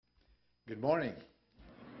Good morning.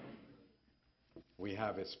 We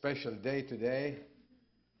have a special day today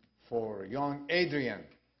for young Adrian,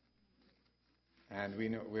 and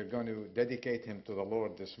we're going to dedicate him to the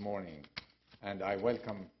Lord this morning. And I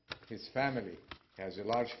welcome his family. He has a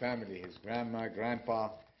large family, his grandma,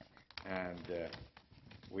 grandpa, and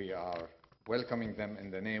we are welcoming them in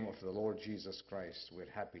the name of the Lord Jesus Christ. We're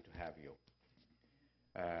happy to have you.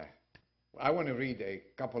 I want to read a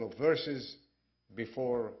couple of verses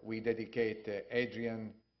before we dedicate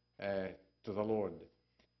Adrian to the Lord.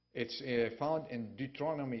 It's found in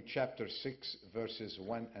Deuteronomy chapter 6, verses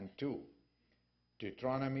 1 and 2.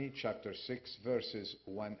 Deuteronomy chapter 6, verses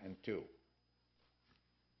 1 and 2.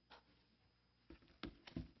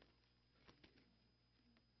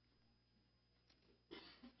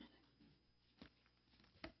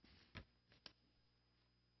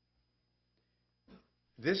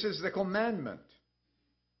 This is the commandment,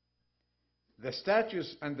 the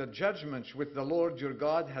statutes and the judgments which the Lord your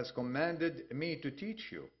God has commanded me to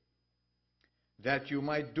teach you, that you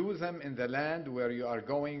might do them in the land where you are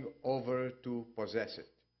going over to possess it,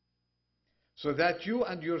 so that you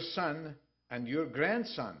and your son and your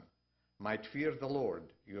grandson might fear the Lord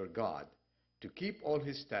your God, to keep all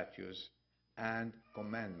his statutes and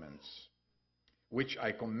commandments, which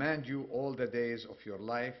I command you all the days of your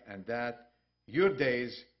life, and that your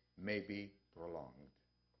days may be prolonged.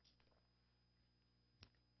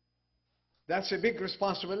 That's a big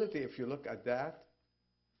responsibility if you look at that,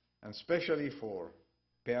 and especially for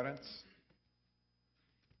parents.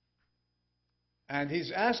 And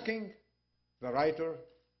he's asking the writer,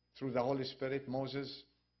 through the Holy Spirit, Moses,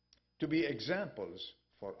 to be examples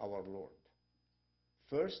for our Lord.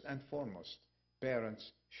 First and foremost,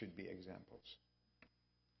 parents should be examples.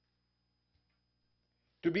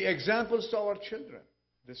 To be examples to our children.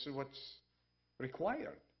 This is what's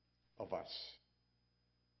required of us.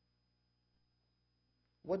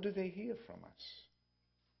 What do they hear from us?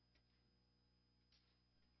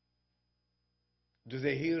 Do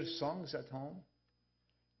they hear songs at home?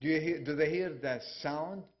 Do they hear the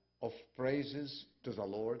sound of praises to the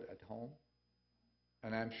Lord at home?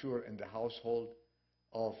 And I'm sure in the household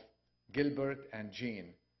of Gilbert and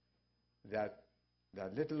Jean, that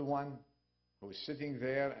little one who's sitting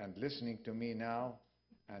there and listening to me now,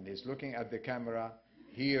 and is looking at the camera,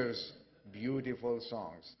 hears beautiful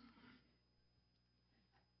songs.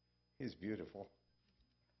 He's beautiful.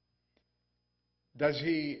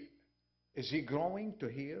 Is he growing to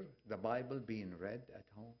hear the Bible being read at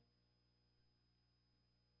home?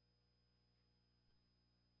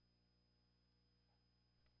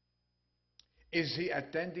 Is he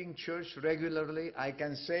attending church regularly? I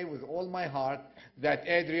can say with all my heart that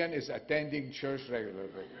Adrian is attending church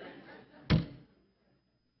regularly.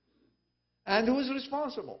 And who's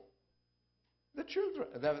responsible? The children,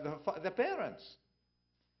 the parents.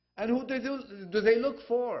 And who do they look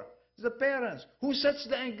for? The parents. Who sets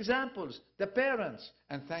the examples? The parents.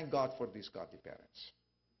 And thank God for these godly parents.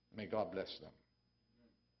 May God bless them.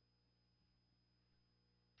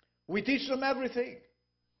 We teach them everything.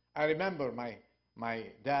 I remember my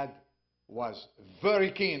dad was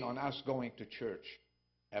very keen on us going to church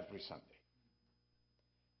every Sunday.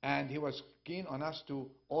 And he was keen on us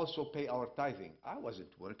to also pay our tithing. I wasn't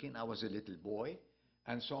working. I was a little boy,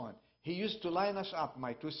 and so on. He used to line us up,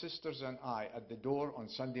 my two sisters and I, at the door on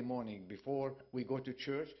Sunday morning before we go to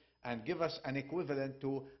church, and give us an equivalent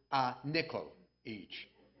to a nickel each.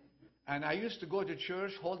 And I used to go to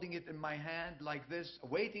church holding it in my hand like this,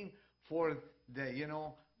 waiting for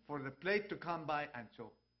the plate to come by, and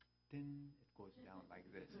so, it goes down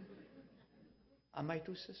like this. And my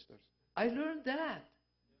two sisters. I learned that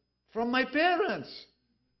from my parents.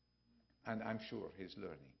 And I'm sure he's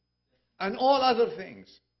learning. And all other things,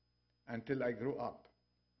 until I grew up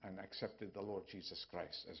and accepted the Lord Jesus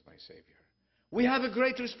Christ as my Savior. We have a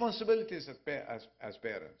great responsibility as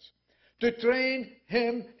parents, to train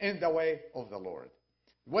him in the way of the Lord.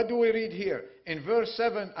 What do we read here? In verse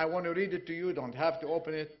 7, I want to read it to you. Don't have to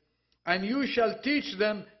open it. And you shall teach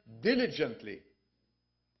them diligently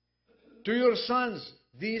to your sons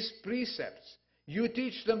these precepts. You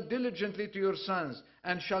teach them diligently to your sons,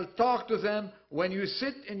 and shall talk to them when you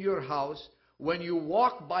sit in your house, when you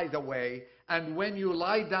walk by the way, and when you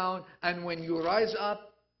lie down, and when you rise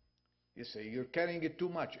up. You say, you're carrying it too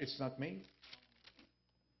much. It's not me.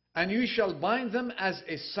 And you shall bind them as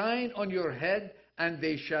a sign on your head, and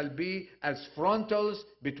they shall be as frontals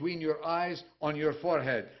between your eyes on your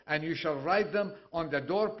forehead. And you shall write them on the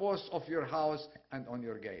doorposts of your house and on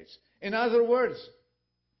your gates. In other words,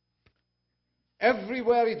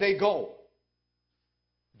 everywhere they go,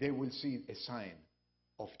 they will see a sign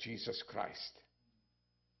of Jesus Christ.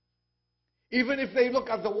 Even if they look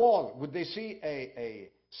at the wall, would they see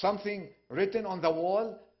something written on the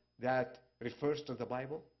wall that refers to the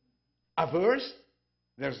Bible? A verse?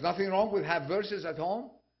 There's nothing wrong with have verses at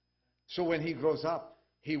home. So when he grows up,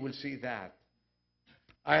 he will see that.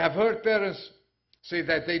 I have heard parents say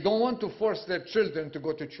that they don't want to force their children to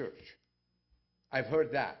go to church. I've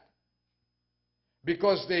heard that.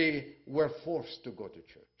 Because they were forced to go to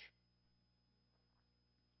church.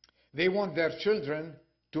 They want their children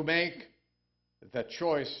to make the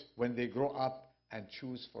choice when they grow up and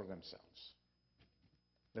choose for themselves.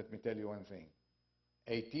 Let me tell you one thing.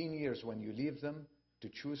 18 years when you leave them to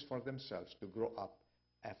choose for themselves to grow up,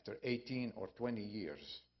 after 18 or 20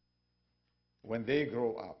 years, when they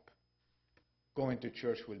grow up, going to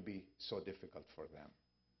church will be so difficult for them.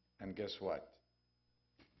 And guess what?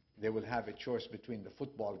 They will have a choice between the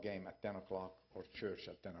football game at 10 o'clock or church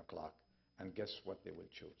at 10 o'clock. And guess what they will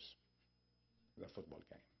choose? The football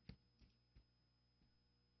game.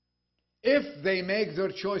 If they make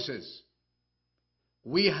their choices,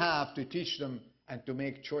 we have to teach them and to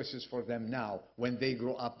make choices for them now. When they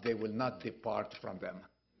grow up, they will not depart from them.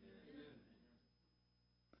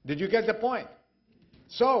 Did you get the point?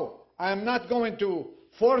 So, I am not going to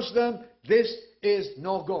force them. This is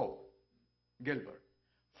no go, Gilbert.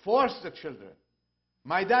 Force the children.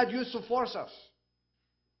 My dad used to force us.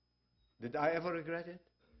 Did I ever regret it?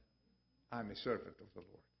 I'm a servant of the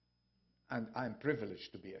Lord. And I'm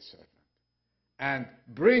privileged to be a servant. And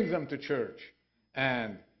bring them to church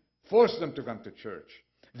and force them to come to church.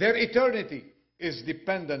 Their eternity is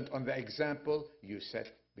dependent on the example you set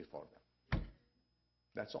before them.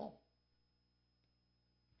 That's all.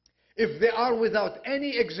 If they are without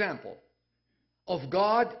any example of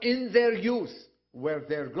God in their youth, where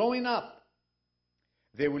they're growing up,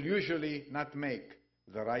 they will usually not make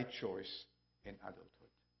the right choice in adulthood.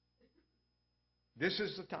 This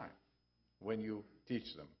is the time when you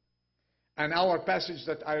teach them. And our passage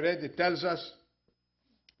that I read, it tells us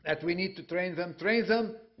that we need to train them. Train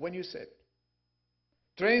them when you sit.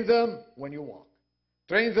 Train them when you walk.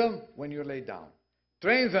 Train them when you lay down.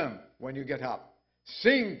 Train them when you get up.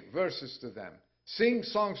 Sing verses to them. Sing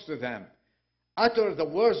songs to them. Utter the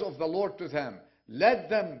words of the Lord to them. Let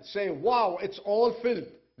them say, wow, it's all filled,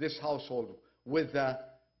 this household, with the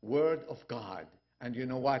Word of God. And you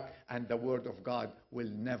know what? And the Word of God will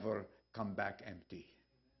never come back empty.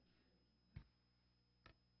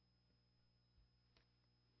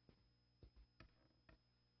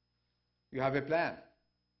 You have a plan.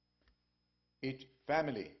 Each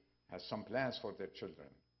family has some plans for their children.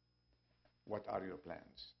 What are your plans?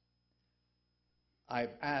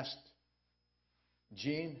 I've asked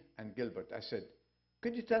Jean and Gilbert, I said,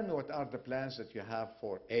 could you tell me what are the plans that you have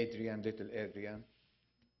for Adrian, little Adrian?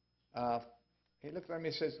 He looked at me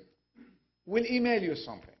and says, we'll email you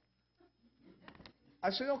something. I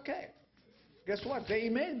said, okay. Guess what? They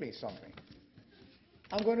emailed me something.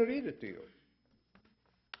 I'm going to read it to you.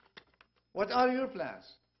 What are your plans?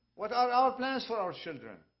 What are our plans for our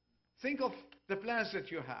children? Think of the plans that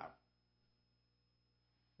you have.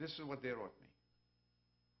 This is what they wrote me.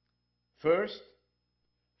 First,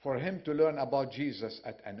 for him to learn about Jesus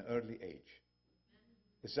at an early age.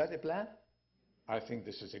 Is that a plan? I think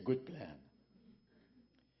this is a good plan.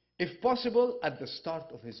 If possible, at the start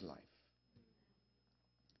of his life.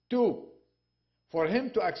 2, for him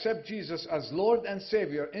to accept Jesus as Lord and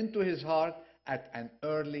Savior into his heart at an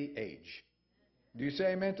early age. Do you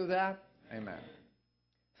say amen to that? Amen.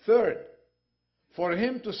 3rd, for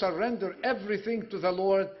him to surrender everything to the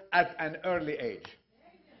Lord at an early age.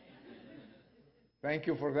 Thank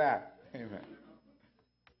you for that. Amen.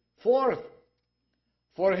 4th,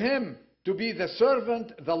 for him to be the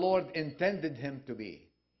servant the Lord intended him to be.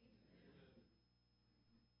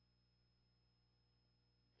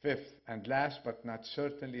 5th, and last but not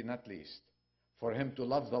certainly not least, for him to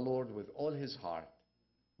love the Lord with all his heart,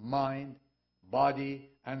 mind, body,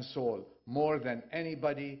 and soul, more than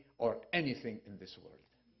anybody or anything in this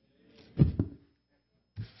world.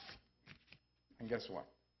 And guess what?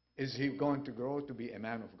 Is he going to grow to be a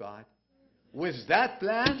man of God? With that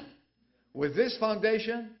plan, with this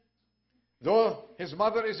foundation, though his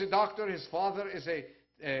mother is a doctor, his father is a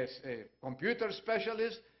computer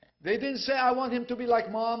specialist, they didn't say, I want him to be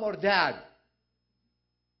like mom or dad.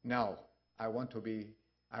 No, I want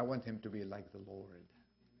him to be like the Lord.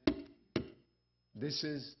 This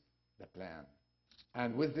is the plan.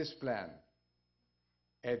 And with this plan,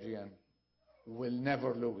 Adrian will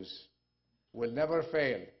never lose, will never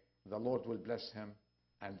fail. The Lord will bless him,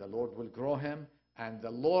 and the Lord will grow him, and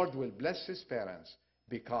the Lord will bless his parents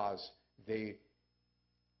because they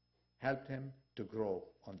helped him to grow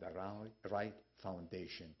on the right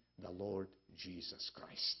foundation, the Lord Jesus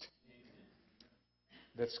Christ.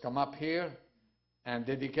 Let's come up here and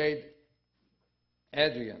dedicate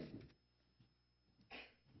Adrian.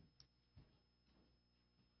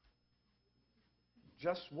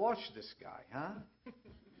 Just watch this guy, huh?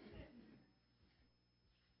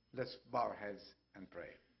 Let's bow our heads and pray.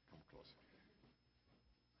 Come closer.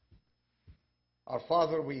 Our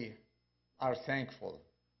Father, we are thankful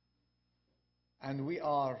and we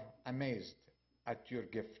are amazed at your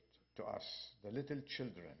gift to us, the little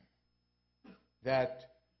children, that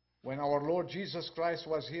when our Lord Jesus Christ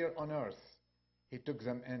was here on earth, he took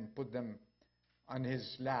them and put them on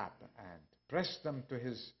his lap and pressed them to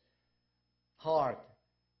his heart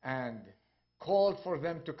and called for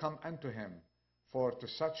them to come unto him, for to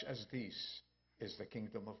such as these is the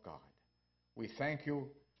kingdom of God. We thank you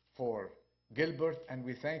for Gilbert and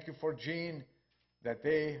we thank you for Jean, that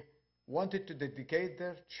they wanted to dedicate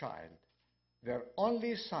their child, their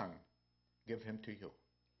only son, give him to you.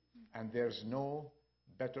 And there's no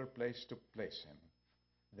better place to place him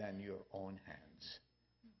than your own hands.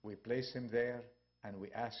 We place him there and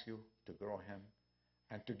we ask you to grow him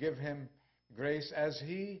and to give him grace as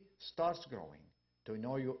he starts growing, to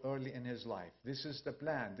know you early in his life. This is the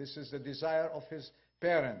plan. This is the desire of his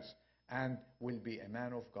parents, and will be a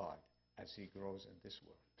man of God as he grows in this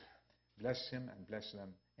world. Bless him and bless them.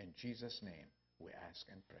 In Jesus' name we ask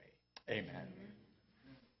and pray. Amen.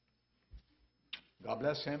 God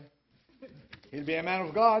bless him. He'll be a man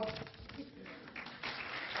of God.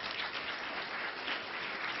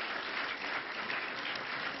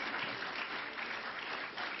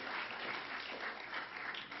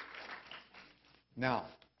 Now,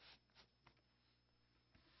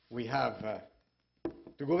 we have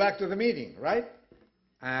to go back to the meeting, right?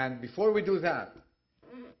 And before we do that,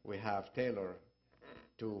 we have Taylor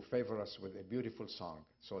to favor us with a beautiful song.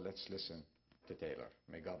 So let's listen to Taylor.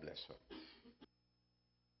 May God bless her.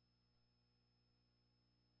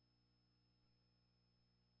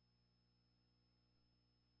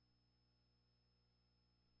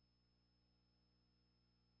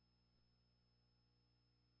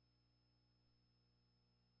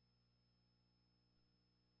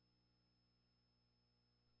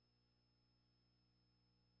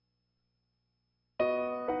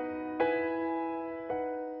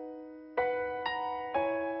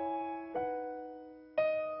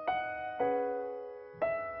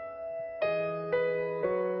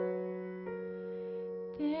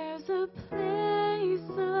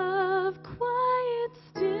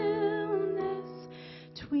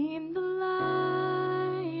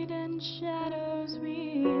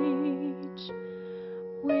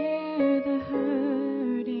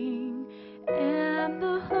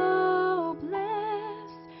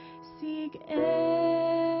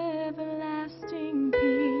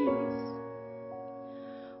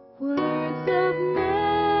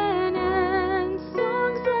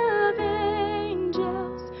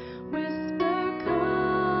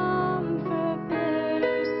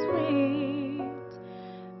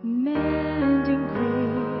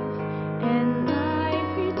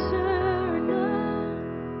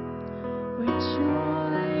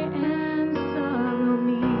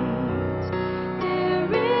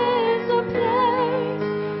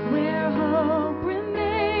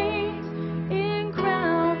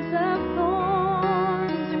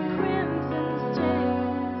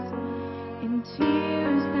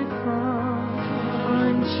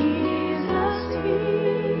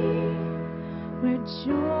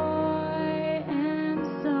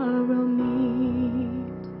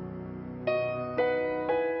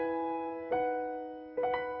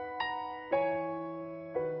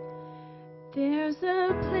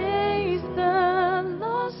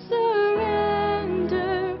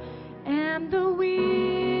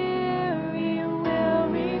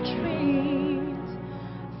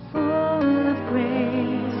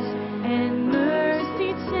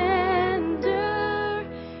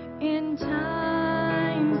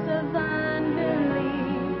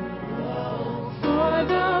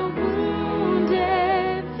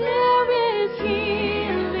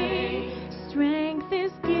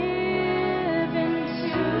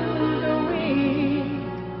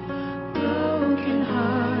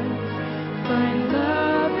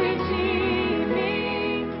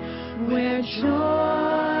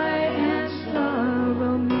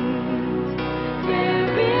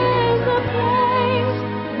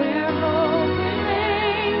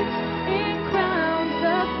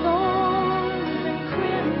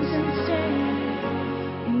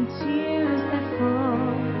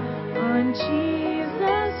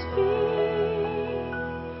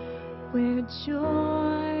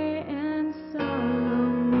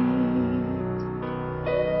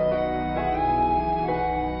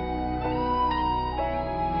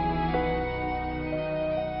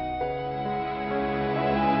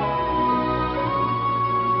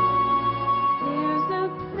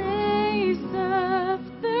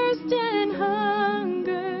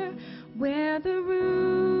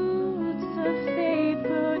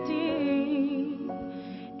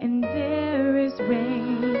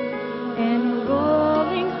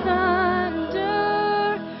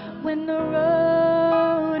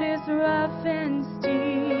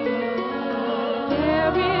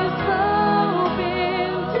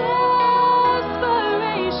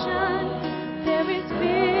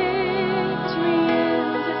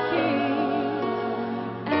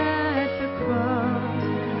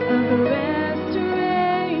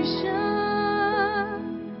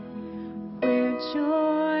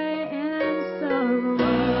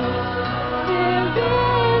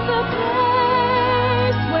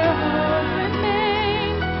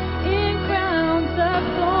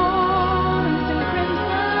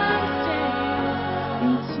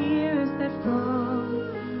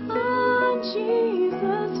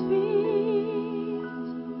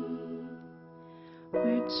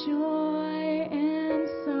 joy and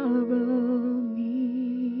sorrow meet.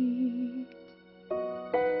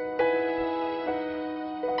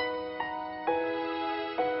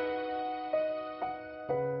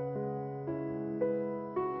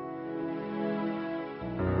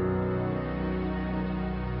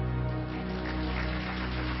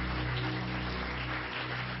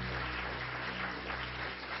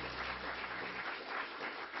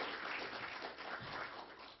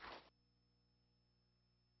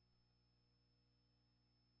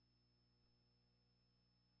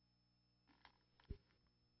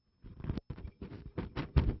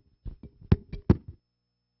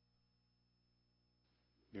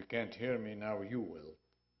 You can't hear me now, you will.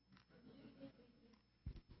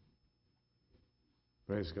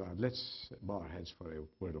 Praise God. Let's bow our heads for a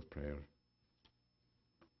word of prayer.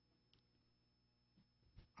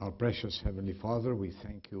 Our precious Heavenly Father, we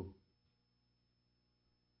thank you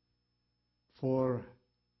for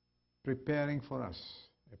preparing for us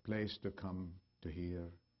a place to come to hear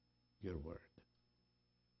your word.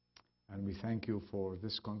 And we thank you for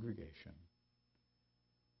this congregation.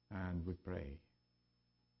 And we pray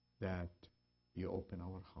that you open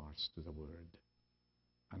our hearts to the word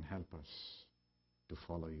and help us to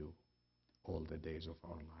follow you all the days of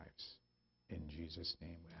our lives. In Jesus'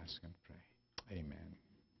 name we ask and pray. Amen.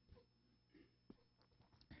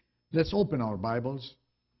 Let's open our Bibles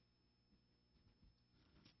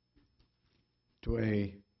to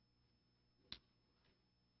a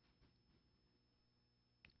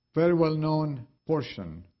very well-known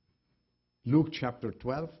portion, Luke chapter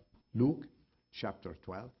 12. Luke chapter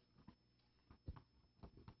 12.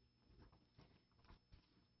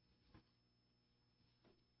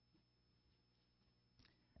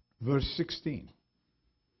 Verse 16.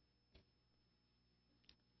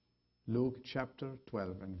 Luke chapter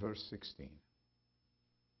 12 and verse 16.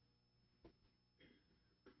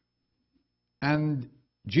 And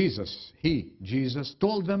Jesus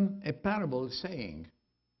told them a parable saying,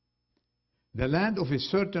 the land of a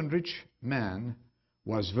certain rich man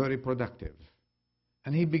was very productive.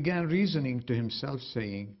 And he began reasoning to himself,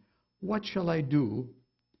 saying, what shall I do,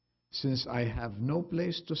 since I have no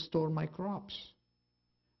place to store my crops?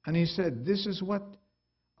 And he said, this is what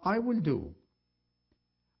I will do.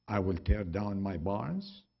 I will tear down my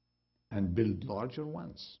barns and build larger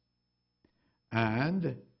ones.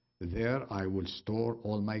 And there I will store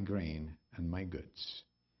all my grain and my goods.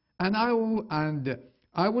 And I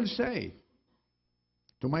will say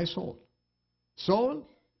to my soul, soul,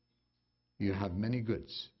 you have many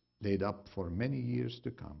goods laid up for many years to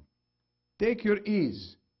come. Take your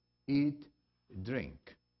ease, eat,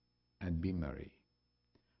 drink, and be merry.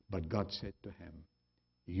 But God said to him,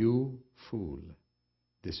 you fool,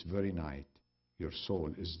 this very night your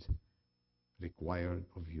soul is required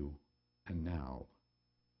of you. And now,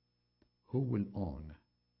 who will own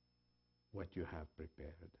what you have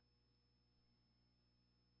prepared?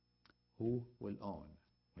 Who will own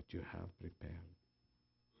what you have prepared?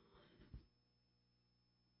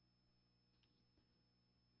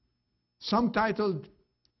 Some titled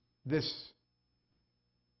this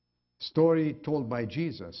story told by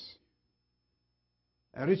Jesus,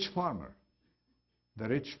 a rich farmer. The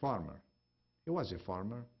rich farmer. He was a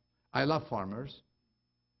farmer. I love farmers.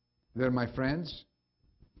 They're my friends.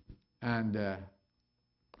 And I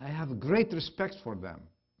have great respect for them.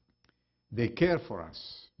 They care for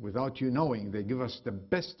us. Without you knowing, they give us the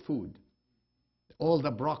best food. All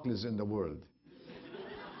the broccolis in the world.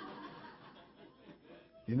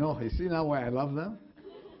 You know, you see now why I love them?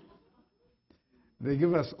 They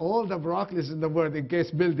give us all the broccolis in the world. In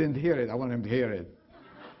case Bill didn't hear it, I want him to hear it.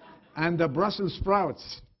 And the Brussels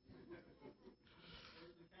sprouts.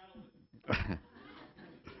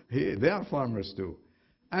 They are farmers too.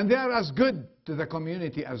 And they are as good to the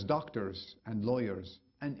community as doctors and lawyers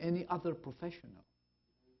and any other professional.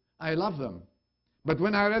 I love them. But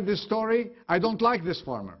when I read this story, I don't like this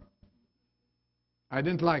farmer. I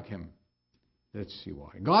didn't like him. Let's see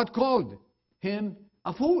why. God called him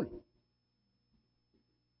a fool.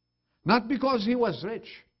 Not because he was rich.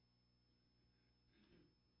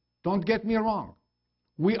 Don't get me wrong.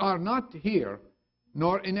 We are not here,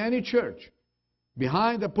 nor in any church,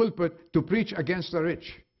 behind the pulpit to preach against the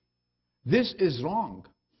rich. This is wrong.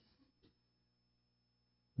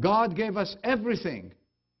 God gave us everything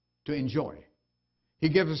to enjoy. He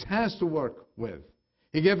gave us hands to work with.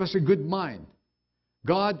 He gave us a good mind.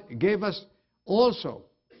 God gave us also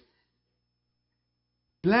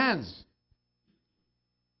plans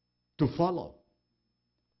to follow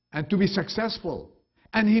and to be successful.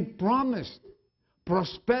 And He promised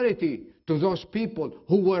prosperity to those people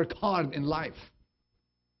who work hard in life.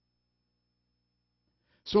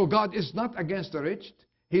 So God is not against the rich.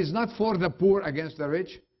 He's not for the poor against the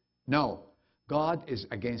rich. No. God is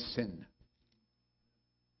against sin.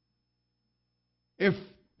 If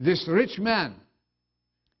this rich man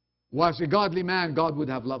was a godly man, God would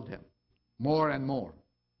have loved him more and more.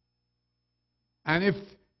 And if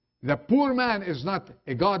the poor man is not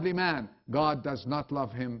a godly man, God does not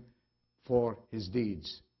love him for his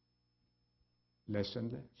deeds. Less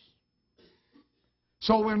and less.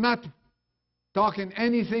 So we're not talking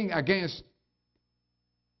anything against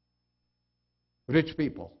rich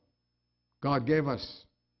people. God gave us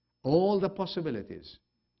all the possibilities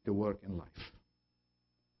to work in life.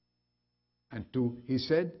 And He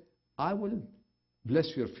said, I will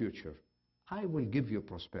bless your future. I will give you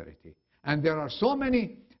prosperity. And there are so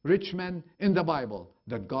many rich men in the Bible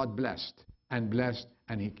that God blessed, and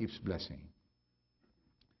He keeps blessing.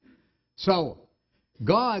 So,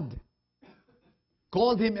 God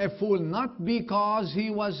called him a fool not because he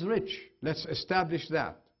was rich. Let's establish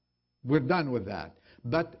that. We're done with that.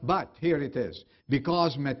 But here it is.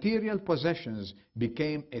 Because material possessions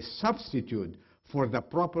became a substitute for the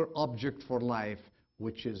proper object for life,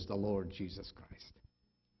 which is the Lord Jesus Christ.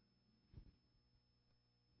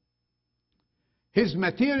 His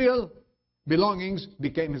material belongings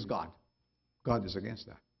became his God. God is against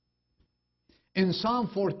that. In Psalm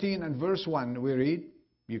 14 and verse 1, we read,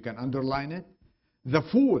 you can underline it, the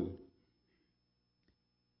fool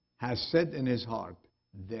has said in his heart,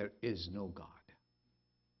 there is no God.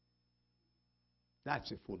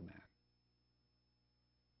 That's a fool man.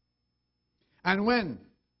 And when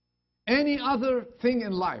any other thing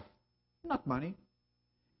in life, not money,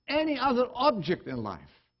 any other object in life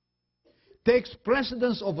takes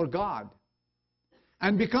precedence over God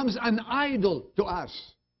and becomes an idol to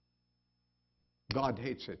us, God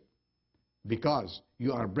hates it because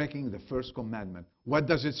you are breaking the first commandment. What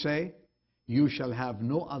does it say? You shall have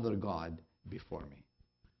no other God before me.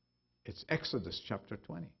 It's Exodus chapter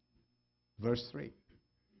 20, verse 3.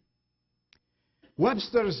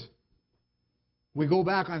 Webster's, we go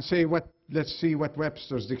back and say, let's see what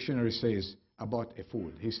Webster's dictionary says about a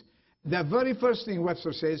fool. The very first thing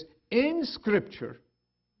Webster says, in Scripture,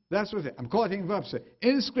 that's what I'm quoting Webster,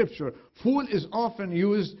 in Scripture, fool is often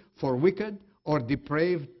used for wicked or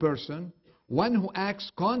depraved person, one who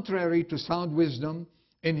acts contrary to sound wisdom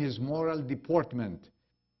in his moral deportment.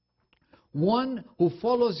 One who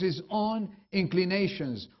follows his own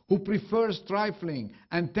inclinations, who prefers trifling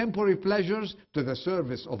and temporary pleasures to the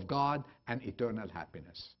service of God and eternal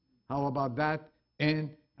happiness. How about that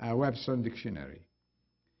in Webster Dictionary?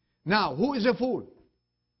 Now, who is a fool?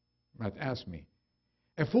 But ask me.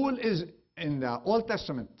 A fool is, in the Old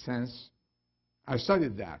Testament sense, I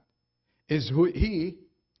studied that, is he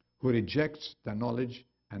who rejects the knowledge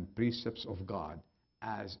and precepts of God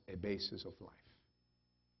as a basis of life.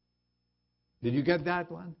 Did you get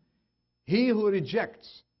that one? He who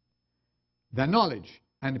rejects the knowledge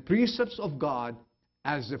and precepts of God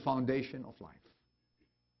as the foundation of life.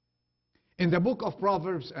 In the book of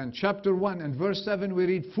Proverbs and chapter 1 and verse 7 we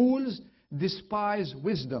read, fools despise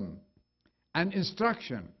wisdom and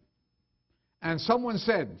instruction. And someone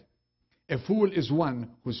said, a fool is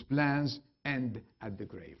one whose plans end at the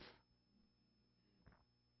grave.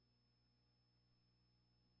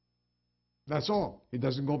 That's all. It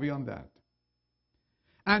doesn't go beyond that.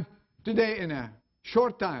 And today, in a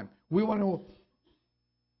short time, we want to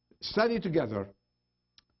study together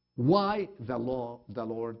why the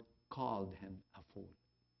Lord called him a fool.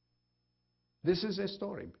 This is a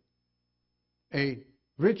story. A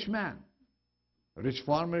rich man, a rich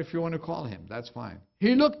farmer if you want to call him, that's fine.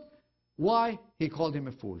 He looked, why he called him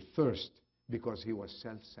a fool? First, because he was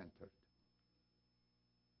self-centered.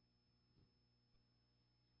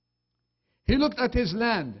 He looked at his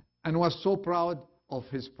land and was so proud of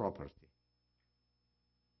his property.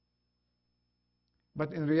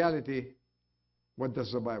 But in reality, what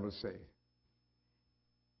does the Bible say?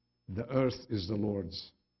 The earth is the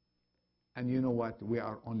Lord's. And you know what? We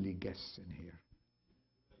are only guests in here.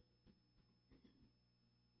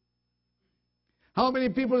 How many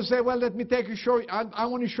people say, well, let me take you, show you, I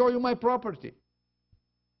want to show you my property.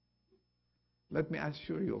 Let me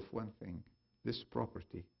assure you of one thing. This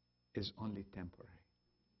property is only temporary.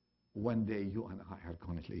 One day you and I are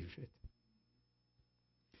going to leave it.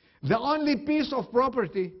 The only piece of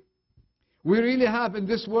property we really have in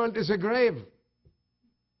this world is a grave.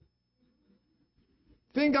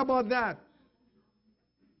 Think about that.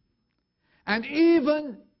 And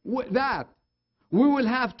even with that, we will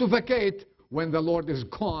have to vacate when the Lord is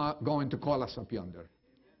going to call us up yonder.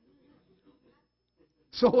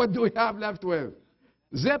 So what do we have left with?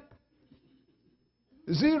 Zip.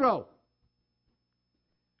 Zero.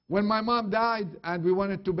 When my mom died and we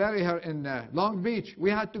wanted to bury her in Long Beach, we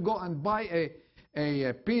had to go and buy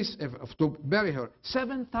a piece to bury her,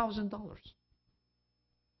 $7,000.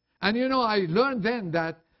 And you know, I learned then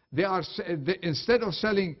that instead of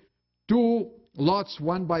selling two lots,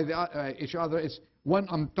 one by each other, it's one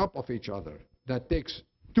on top of each other. That takes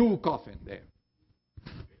two coffins there.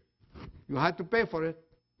 You had to pay for it.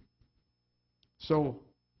 So,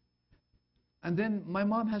 and then my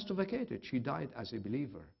mom has to vacate it. She died as a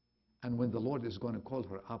believer. And when the Lord is going to call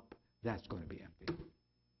her up, that's going to be empty.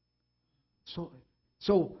 So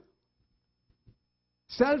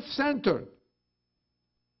self-centered.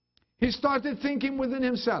 He started thinking within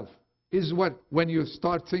himself. Is what, when you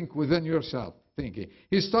start think within yourself, thinking.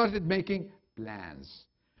 He started making plans.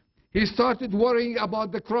 He started worrying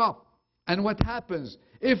about the crop. And what happens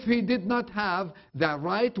if he did not have the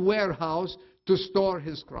right warehouse to store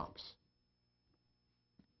his crops?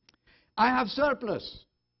 I have surplus.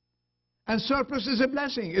 And surplus is a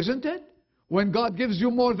blessing, isn't it? When God gives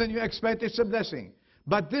you more than you expect, it's a blessing.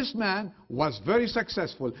 But this man was very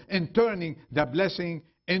successful in turning the blessing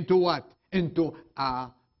into what? Into a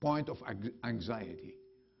point of anxiety.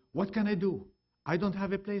 What can I do? I don't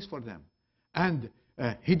have a place for them. And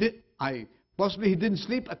possibly he didn't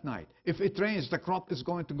sleep at night. If it rains, the crop is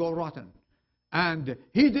going to go rotten. And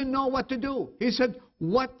he didn't know what to do. He said,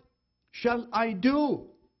 what shall I do?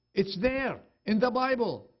 It's there in the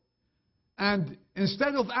Bible. And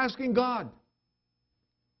instead of asking God,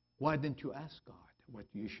 why didn't you ask God what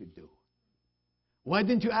you should do? Why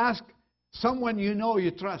didn't you ask someone you know you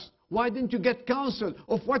trust? Why didn't you get counsel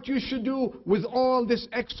of what you should do with all this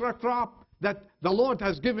extra crop that the Lord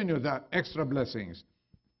has given you, the extra blessings?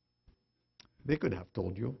 They could have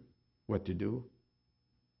told you what to do.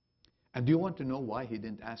 And do you want to know why he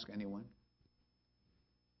didn't ask anyone?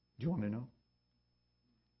 Do you want to know?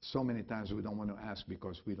 So many times we don't want to ask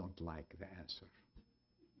because we don't like the answer.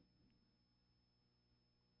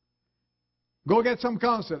 Go get some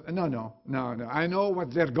counsel. No. I know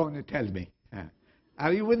what they're going to tell me.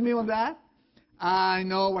 Are you with me on that? I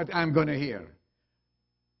know what I'm going to hear.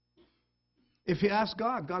 If he asked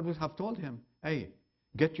God, God would have told him, hey,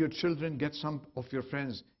 get your children, get some of your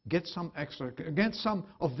friends, get some extra, get some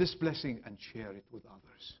of this blessing and share it with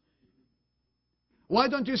others. Why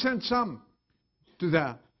don't you send some to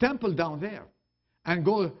the temple down there and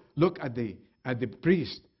go look at the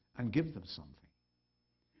priest and give them something?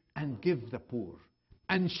 And give the poor.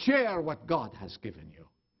 And share what God has given you.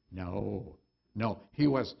 No. He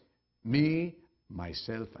was me,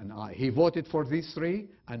 myself, and I. He voted for these three,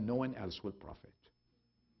 and no one else will profit.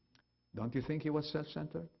 Don't you think he was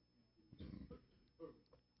self-centered?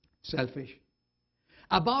 Selfish.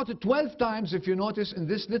 About 12 times, if you notice, in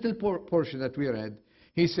this little portion that we read,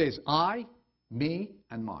 he says, I, me,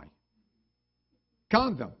 and my.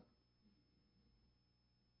 Count them.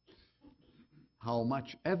 How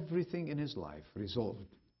much everything in his life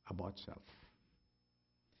resolved about self.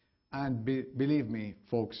 And believe me,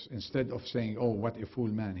 folks, instead of saying, oh, what a fool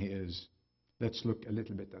man he is, let's look a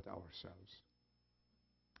little bit at ourselves.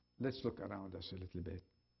 Let's look around us a little bit.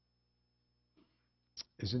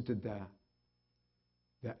 Isn't it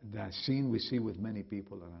the scene we see with many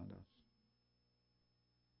people around us?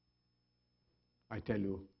 I tell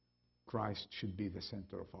you, Christ should be the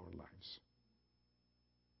center of our lives.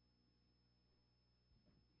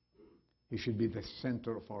 He should be the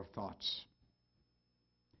center of our thoughts.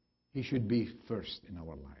 He should be first in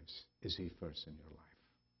our lives. Is he first in your life?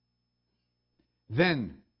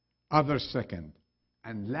 Then, others second.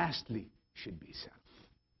 And lastly, should be self.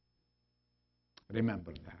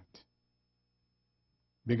 Remember that.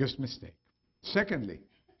 Biggest mistake. Secondly,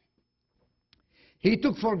 he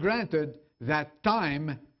took for granted that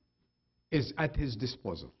time is at his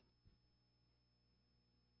disposal.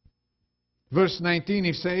 Verse 19,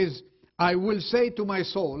 he says, I will say to my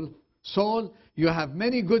soul, soul, you have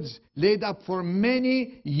many goods laid up for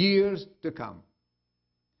many years to come.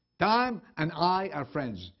 Time and I are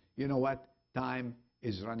friends. You know what? Time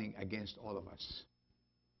is running against all of us.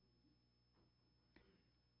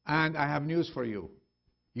 And I have news for you.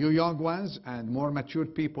 You young ones and more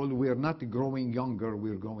matured people, we're not growing younger,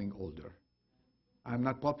 we're growing older. I'm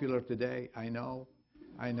not popular today, I know.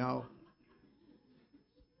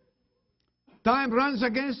 Time runs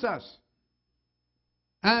against us.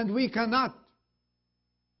 And we cannot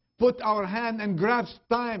put our hand and grasp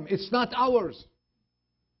time. It's not ours.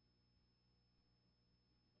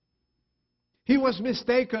 He was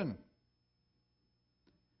mistaken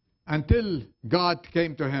until God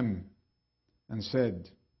came to him and said,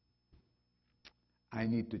 I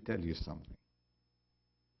need to tell you something.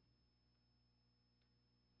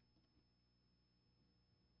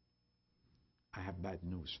 have bad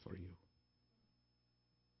news for you.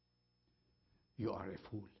 You are a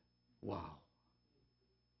fool. Wow.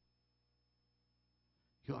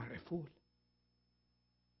 You are a fool.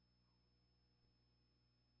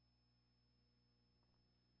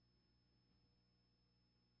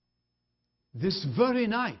 This very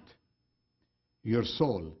night, your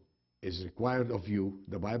soul is required of you,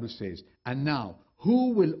 the Bible says. And now,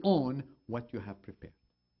 who will own what you have prepared?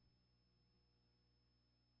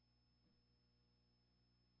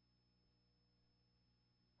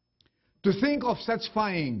 To think of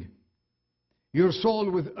satisfying your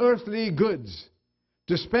soul with earthly goods,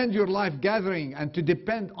 to spend your life gathering and to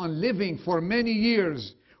depend on living for many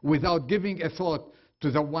years without giving a thought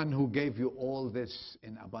to the one who gave you all this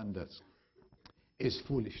in abundance, is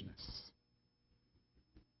foolishness.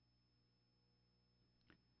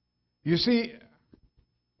 You see,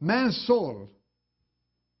 man's soul,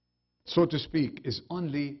 so to speak, is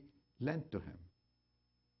only lent to him.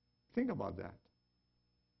 Think about that.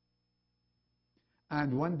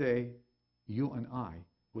 And one day, you and I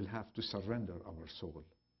will have to surrender our soul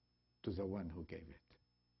to the one who gave it.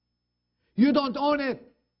 You don't own it.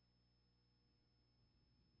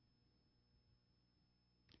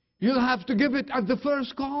 You'll have to give it at the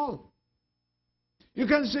first call. You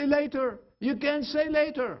can say later. You can say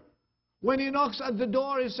later. When he knocks at the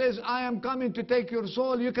door, he says, I am coming to take your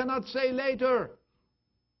soul. You cannot say later.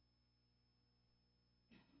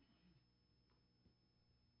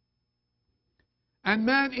 And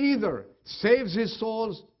man either saves his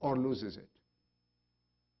souls or loses it.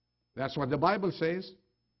 That's what the Bible says.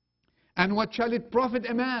 And what shall it profit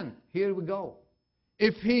a man? Here we go.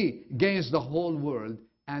 If he gains the whole world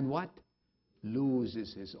and what?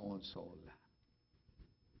 Loses his own soul.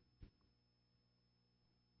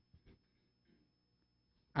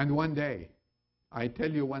 And one day, I tell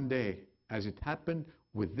you one day, as it happened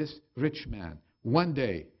with this rich man, one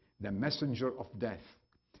day the messenger of death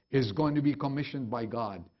is going to be commissioned by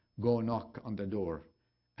God, go knock on the door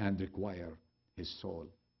and require his soul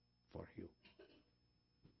for you.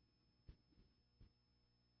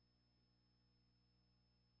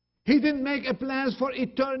 He didn't make a plan for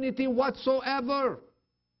eternity whatsoever.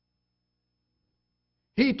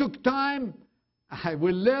 He took time. I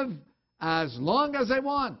will live as long as I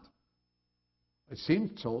want. It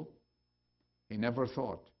seemed so. He never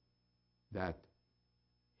thought that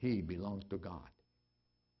he belonged to God.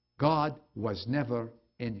 God was never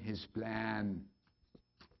in his plan.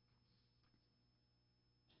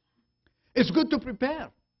 It's good to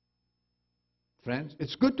prepare. Friends,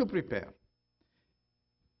 it's good to prepare.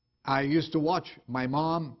 I used to watch my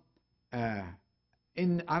mom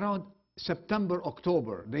in around September,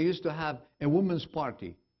 October. They used to have a women's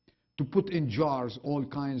party to put in jars all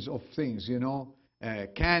kinds of things, you know,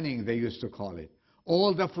 canning they used to call it.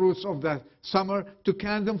 All the fruits of the summer to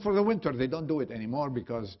can them for the winter. They don't do it anymore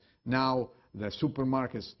because now the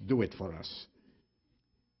supermarkets do it for us.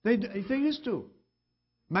 They used to.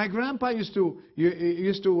 My grandpa used to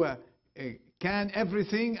can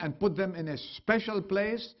everything and put them in a special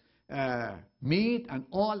place, meat and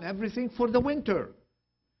all, everything for the winter.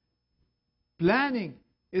 Planning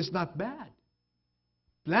is not bad.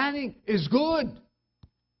 Planning is good.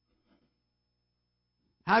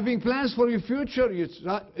 Having plans for your future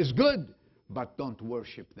is good, but don't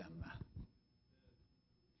worship them.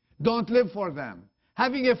 Don't live for them.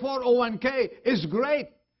 Having a 401k is great,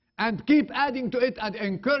 and keep adding to it and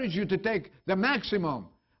encourage you to take the maximum,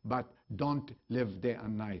 but don't live day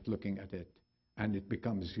and night looking at it, and it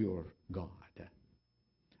becomes your God.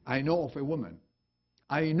 I know of a woman.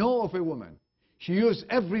 She used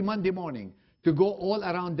every Monday morning to go all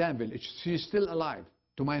around Danville. She's still alive,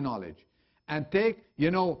 to my knowledge. And take,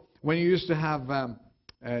 you know, when you used to have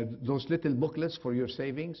those little booklets for your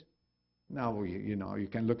savings. Now, you know, you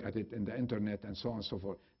can look at it in the internet and so on and so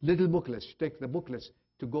forth. Little booklets. She take the booklets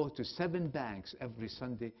to go to 7 banks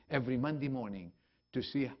every Monday morning to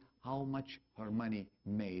see how much her money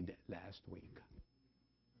made last week.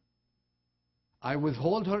 I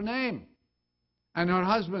withhold her name and her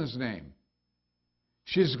husband's name.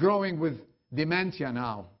 She's growing with dementia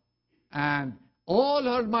now. And all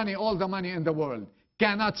her money, all the money in the world,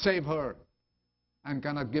 cannot save her and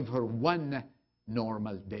cannot give her one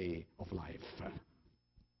normal day of life.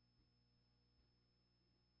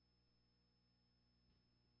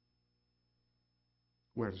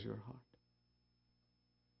 Where's your heart?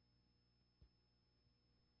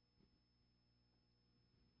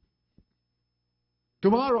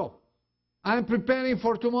 Tomorrow. I'm preparing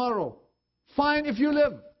for tomorrow. Fine if you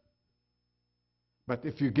live. But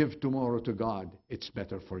if you give tomorrow to God, it's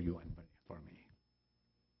better for you and for me.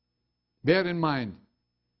 Bear in mind,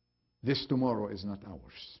 this tomorrow is not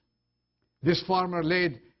ours. This farmer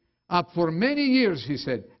laid up for many years, he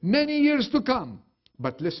said, many years to come.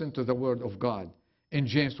 But listen to the word of God. In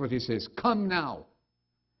James, what he says, come now.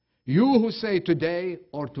 You who say today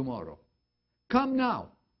or tomorrow, come now.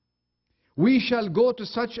 We shall go to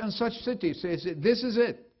such and such city, says it, this is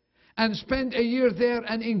it, and spend a year there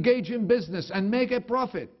and engage in business and make a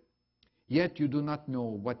profit. Yet you do not know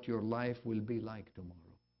what your life will be like tomorrow.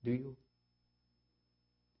 Do you?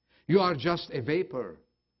 You are just a vapor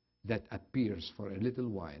that appears for a little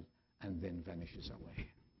while and then vanishes away.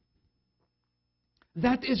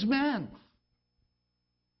 That is man.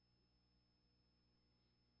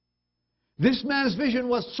 This man's vision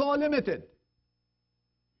was so limited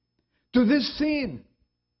to this scene.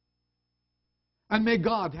 And may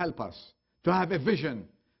God help us to have a vision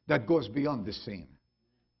that goes beyond this scene.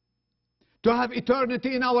 To have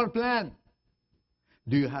eternity in our plan.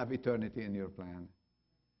 Do you have eternity in your plan?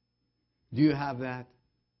 Do you have that?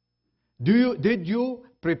 Did you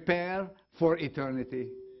prepare for eternity?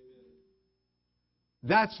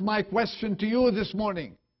 That's my question to you this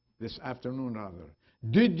morning, this afternoon rather.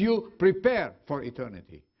 Did you prepare for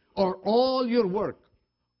eternity? Or all your work,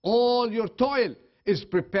 all your toil is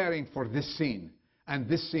preparing for this scene. And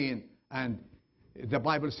this scene, and the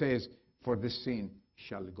Bible says, for this scene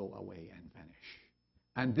shall go away and vanish.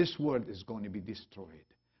 And this world is going to be destroyed.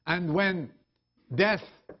 And when death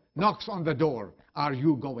knocks on the door, are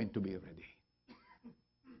you going to be ready?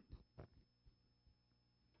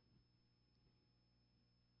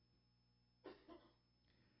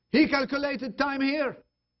 He calculated time here,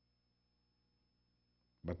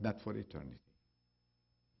 but not for eternity.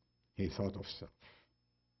 He thought of self.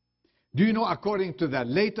 Do you know, according to the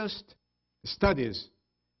latest studies,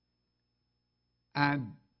 and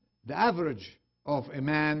the average of a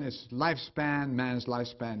man's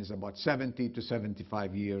lifespan is about 70 to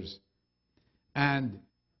 75 years. And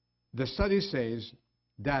the study says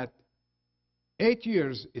that 8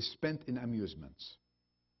 years is spent in amusements.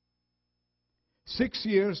 6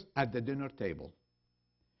 years at the dinner table.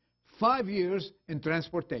 5 years in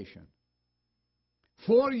transportation.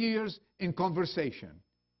 4 years in conversation.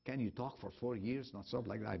 Can you talk for 4 years? Not so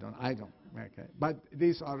like that. I don't. Okay. But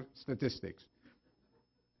these are statistics.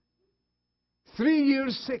 3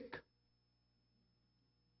 years sick.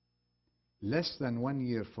 Less than 1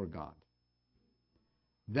 year for God.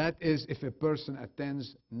 That is if a person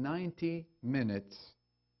attends 90 minutes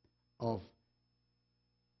of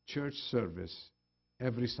church service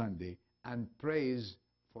every Sunday and prays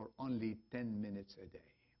for only 10 minutes a day.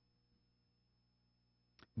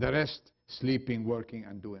 The rest, sleeping, working,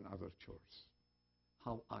 and doing other chores.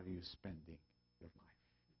 How are you spending your life?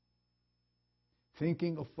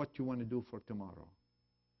 Thinking of what you want to do for tomorrow.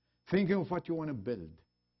 Thinking of what you want to build.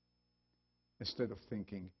 Instead of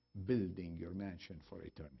thinking, building your mansion for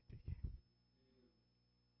eternity.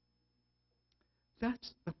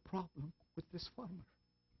 That's the problem with this farmer.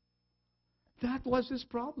 That was his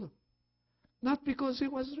problem. Not because he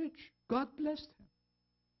was rich. God blessed him.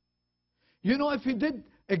 You know, if he did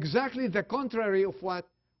exactly the contrary of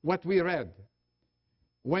what we read,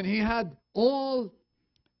 when he had all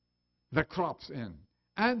the crops in,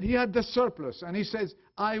 and he had the surplus, and he says,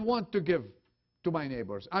 I want to give to my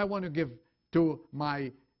neighbors. I want to give to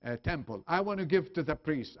my temple. I want to give to the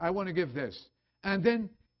priest. I want to give this. And then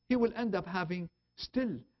he will end up having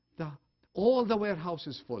still all the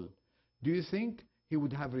warehouses full. Do you think he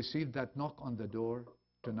would have received that knock on the door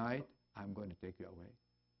tonight? I'm going to take you away.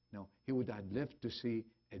 No, he would have lived to see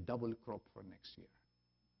a double crop for next year.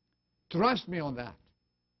 Trust me on that.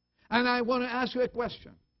 And I want to ask you a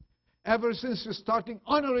question. Ever since you're starting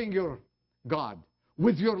honoring your God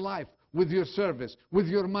with your life, with your service, with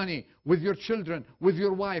your money, with your children, with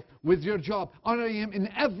your wife, with your job, honoring Him in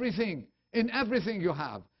everything you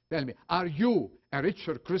have, tell me, are you a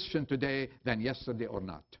richer Christian today than yesterday or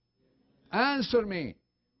not? Answer me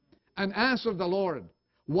and answer the Lord.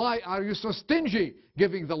 Why are you so stingy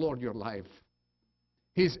giving the Lord your life?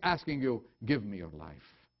 He's asking you, give me your life.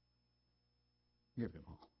 Give Him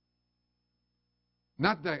all.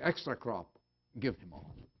 Not the extra crop. Give Him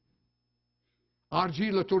all.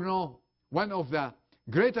 R.G. Letourneau, one of the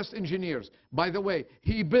greatest engineers. By the way,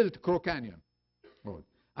 he built Crow Canyon.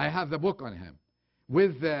 I have the book on him.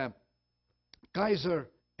 With Kaiser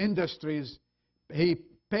Industries, he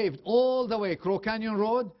paved all the way Crow Canyon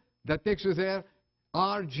Road that takes you there.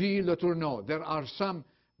 R.G. Letourneau. There are some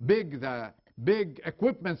big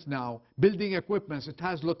equipments now, building equipments. It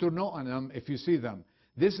has Letourneau on them if you see them.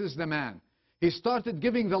 This is the man. He started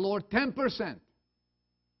giving the Lord 10%.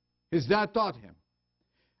 His dad taught him.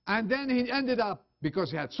 And then he ended up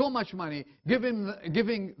because he had so much money,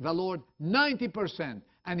 giving the Lord 90%.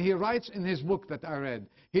 And he writes in his book that I read,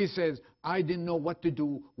 he says, I didn't know what to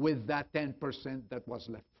do with that 10% that was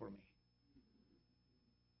left for me.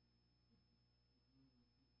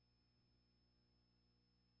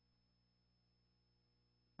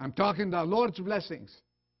 I'm talking the Lord's blessings.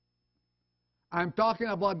 I'm talking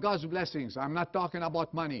about God's blessings. I'm not talking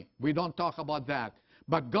about money. We don't talk about that.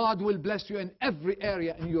 But God will bless you in every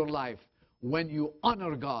area in your life when you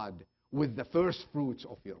honor God with the first fruits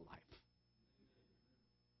of your life.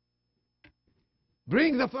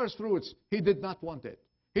 Bring the first fruits. He did not want it.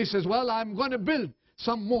 He says, well, I'm going to build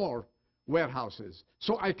some more warehouses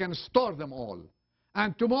so I can store them all.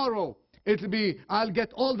 And tomorrow, I'll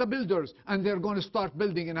get all the builders, and they're going to start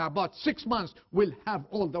building. In about 6 months, we'll have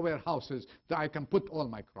all the warehouses that I can put all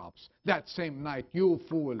my crops. That same night, you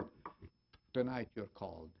fool, tonight you're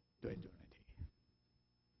called to eternity.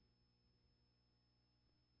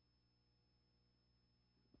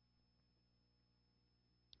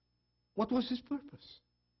 What was his purpose?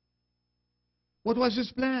 What was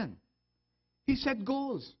his plan? He set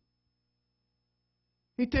goals.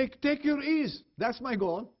 He take your ease. That's my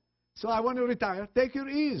goal. So I want to retire. Take your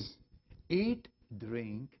ease. Eat,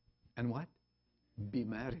 drink, and what? Be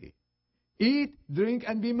merry. Eat, drink,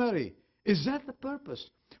 and be merry. Is that the purpose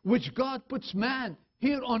which God puts man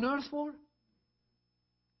here on earth for?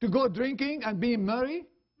 To go drinking and be merry?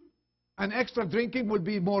 And extra drinking will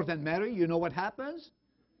be more than merry. You know what happens?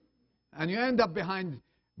 And you end up behind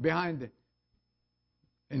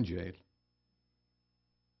in jail.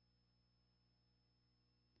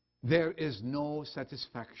 There is no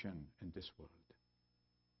satisfaction in this world.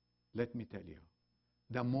 Let me tell you,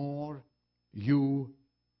 the more you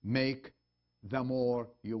make, the more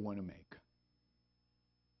you want to make.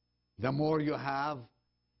 The more you have,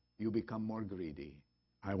 you become more greedy.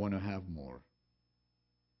 I want to have more.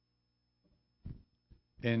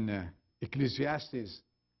 In Ecclesiastes,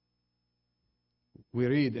 we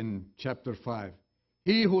read in chapter 5,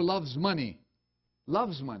 he who loves money,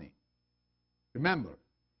 remember,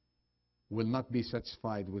 will not be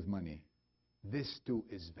satisfied with money. This too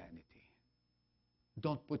is vanity.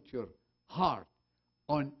 Don't put your heart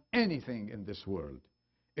on anything in this world.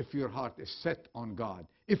 If your heart is set on God,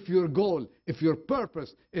 if your goal, if your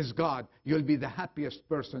purpose is God, you'll be the happiest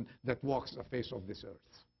person that walks the face of this earth.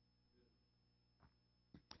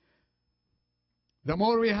 The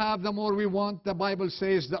more we have, the more we want. The Bible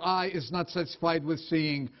says the eye is not satisfied with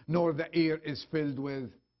seeing, nor the ear is filled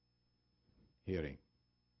with hearing.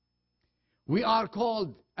 We are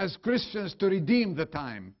called as Christians to redeem the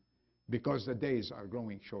time because the days are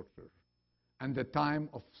growing shorter and the time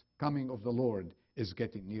of coming of the Lord is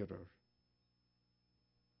getting nearer.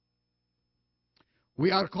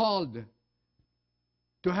 We are called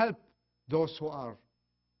to help those who are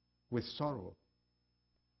with sorrow,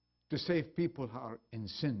 to save people who are in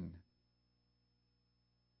sin,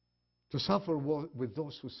 to suffer with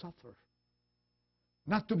those who suffer,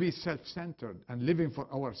 not to be self-centered and living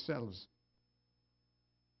for ourselves.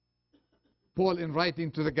 Paul, in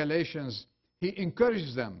writing to the Galatians, he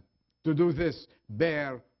encourages them to do this,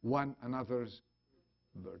 bear one another's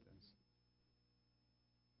burdens.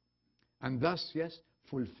 And thus, yes,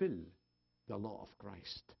 fulfill the law of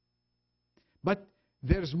Christ. But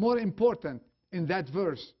there's more important in that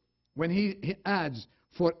verse when he adds,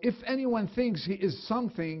 for if anyone thinks he is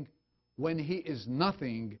something when he is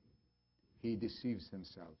nothing, he deceives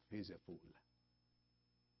himself. He's a fool.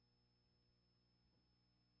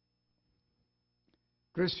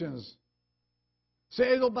 Christians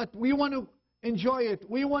say, oh, but we want to enjoy it.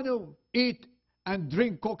 We want to eat and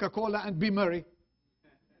drink Coca-Cola and be merry.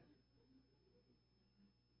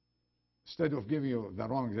 Instead of giving you the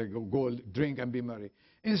wrong, they go drink and be merry.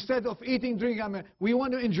 Instead of eating, drink, and merry, we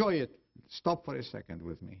want to enjoy it. Stop for a second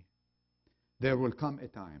with me. There will come a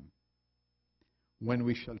time when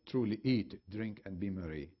we shall truly eat, drink, and be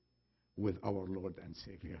merry with our Lord and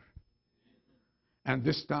Savior. And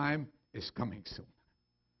this time is coming soon.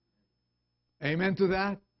 Amen to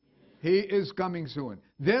that? He is coming soon.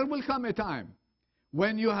 There will come a time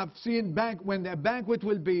when you have seen when the banquet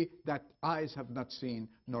will be that eyes have not seen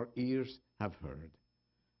nor ears have heard.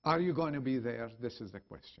 Are you going to be there? This is the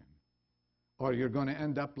question. Or you're going to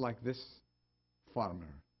end up like this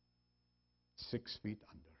farmer, 6 feet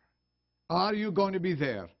under. Are you going to be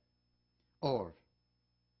there? Or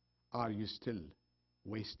are you still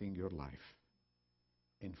wasting your life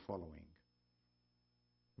in following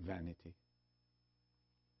vanity?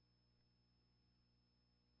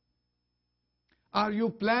 Are you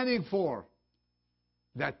planning for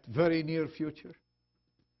that very near future?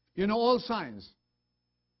 You know, all signs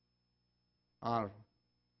are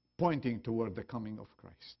pointing toward the coming of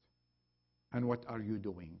Christ. And what are you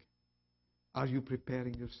doing? Are you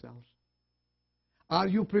preparing yourself? Are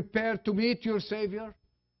you prepared to meet your Savior?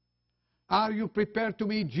 Are you prepared to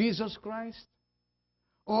meet Jesus Christ?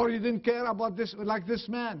 Or you didn't care about this, like this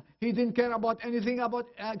man. He didn't care about anything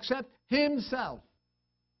except himself.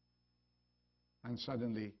 And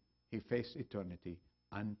suddenly, he faced eternity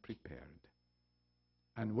unprepared.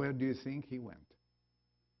 And where do you think he went?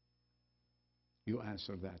 You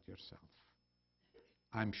answer that yourself.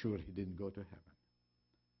 I'm sure he didn't go to heaven.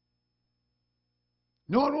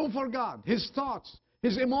 No room for God. His thoughts,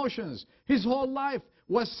 his emotions, his whole life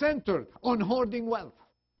was centered on hoarding wealth.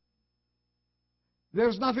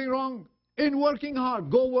 There's nothing wrong in working hard.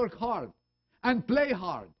 Go work hard and play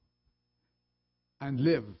hard and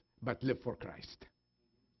live, but live for Christ.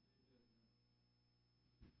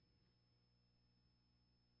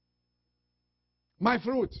 My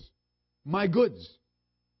fruits, my goods,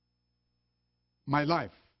 my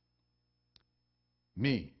life,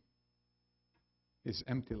 me, is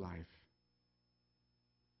empty life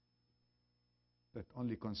that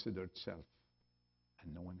only considered self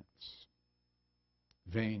and no one else.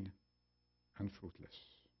 Vain and fruitless.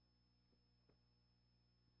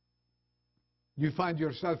 You find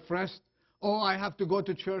yourself stressed. Oh, I have to go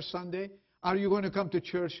to church Sunday. Are you going to come to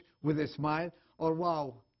church with a smile? Or,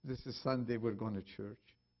 wow, this is Sunday, we're going to church.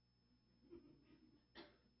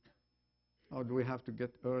 Or do we have to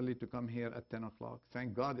get early to come here at 10 o'clock?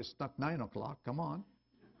 Thank God it's not 9 o'clock. Come on.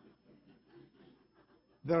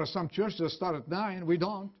 There are some churches that start at 9. We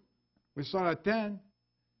don't. We start at 10.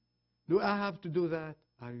 Do I have to do that?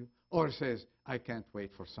 Are you? Or says, I can't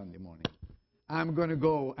wait for Sunday morning. I'm going to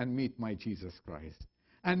go and meet my Jesus Christ.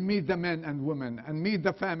 And meet the men and women. And meet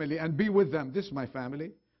the family. And be with them. This is my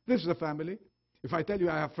family. This is the family. If I tell you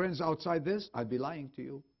I have friends outside this, I'd be lying to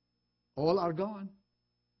you. All are gone.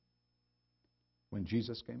 When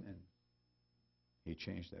Jesus came in, he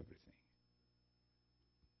changed everything.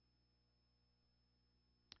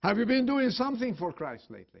 Have you been doing something for Christ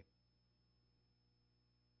lately?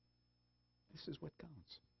 This is what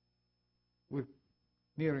counts. We're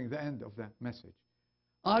nearing the end of that message.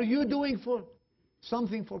 Are you doing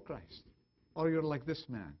something for Christ? Or you're like this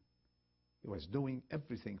man. He was doing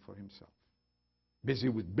everything for himself. Busy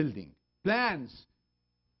with building plans.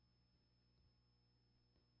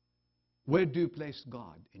 Where do you place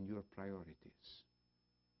God in your priorities?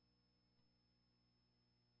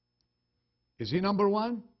 Is he number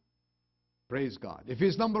one? Praise God. If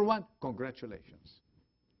he's number one, congratulations.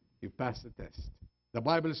 You passed the test. The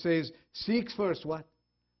Bible says, seek first what?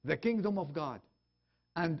 The kingdom of God.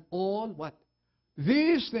 And all what?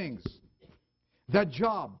 These things. The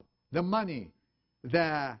job, the money,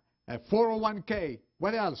 the 401k,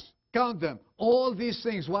 what else? Count them. All these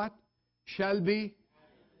things, what? Shall be.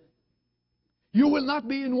 You will not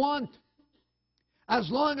be in want. As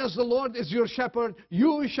long as the Lord is your shepherd,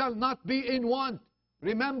 you shall not be in want.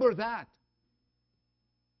 Remember that.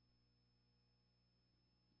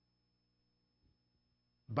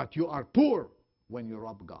 But you are poor when you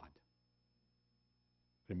rob God.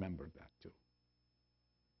 Remember that too.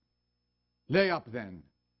 Lay up then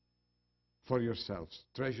for yourselves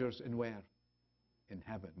treasures in where? In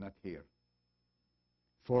heaven, not here.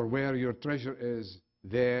 For where your treasure is,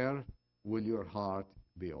 there will your heart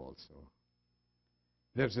be also.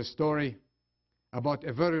 There's a story about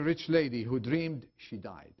a very rich lady who dreamed she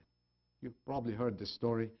died. You've probably heard this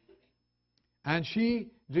story. And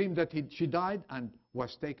she dreamed that she died and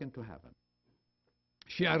was taken to heaven.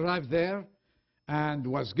 She arrived there and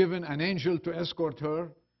was given an angel to escort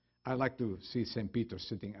her. I like to see St. Peter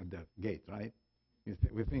sitting at the gate, right?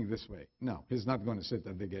 We think this way. No, he's not going to sit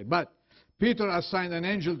at the gate. But Peter assigned an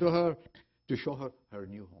angel to her to show her her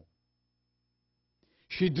new home.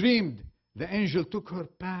 She dreamed the angel took her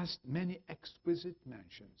past many exquisite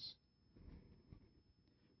mansions.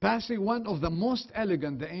 Passing one of the most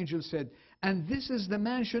elegant, the angel said, and this is the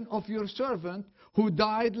mansion of your servant who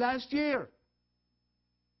died last year.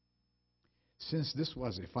 Since this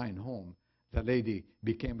was a fine home, the lady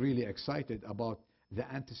became really excited about the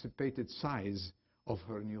anticipated size of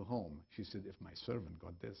her new home. She said, if my servant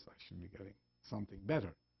got this, I should be getting something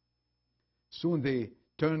better. Soon they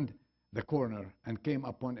turned the corner and came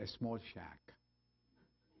upon a small shack.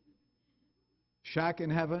 Shack in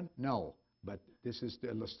heaven? No, but this is to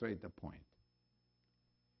illustrate the point.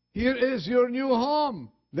 Here is your new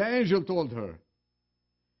home, the angel told her.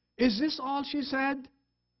 Is this all? She said.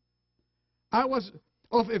 I was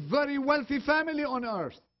of a very wealthy family on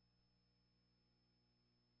earth.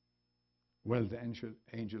 Well, the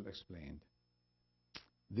angel explained.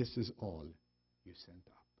 This is all you sent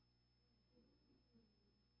up.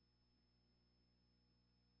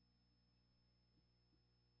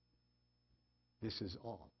 This is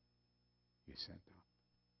all you sent up.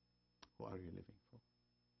 Who are you living for?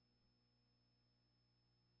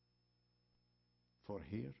 For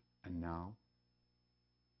here and now,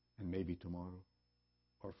 and maybe tomorrow,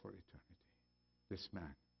 or for eternity. This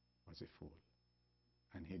man was a fool,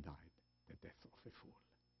 and he died the death of a fool.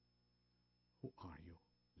 Who are you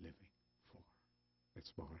living for?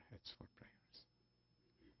 Let's bow our heads for prayers.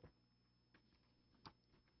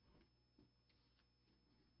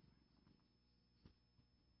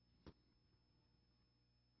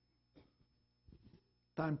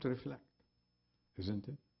 Time to reflect, isn't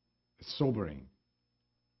it? It's sobering.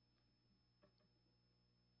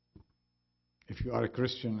 If you are a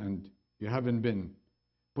Christian and you haven't been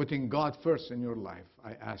putting God first in your life,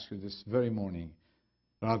 I ask you this very morning,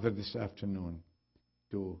 rather this afternoon,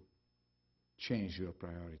 to change your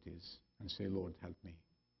priorities and say, Lord, help me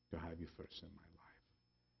to have you first in my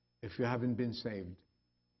life. If you haven't been saved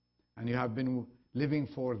and you have been living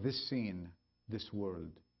for this scene, this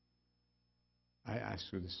world, I ask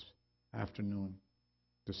you this afternoon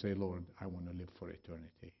to say, Lord, I want to live for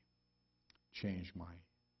eternity. Change my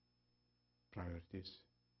priorities.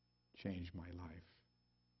 Change my life.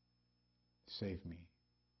 Save me.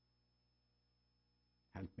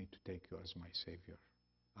 Help me to take you as my Savior.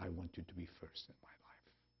 I want you to be first in my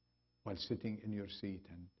life. While sitting in your seat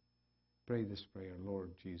and pray this prayer,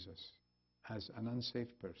 Lord Jesus, as an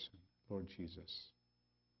unsaved person, Lord Jesus,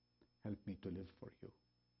 help me to live for you.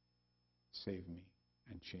 Save me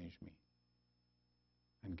and change me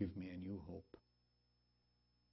and give me a new hope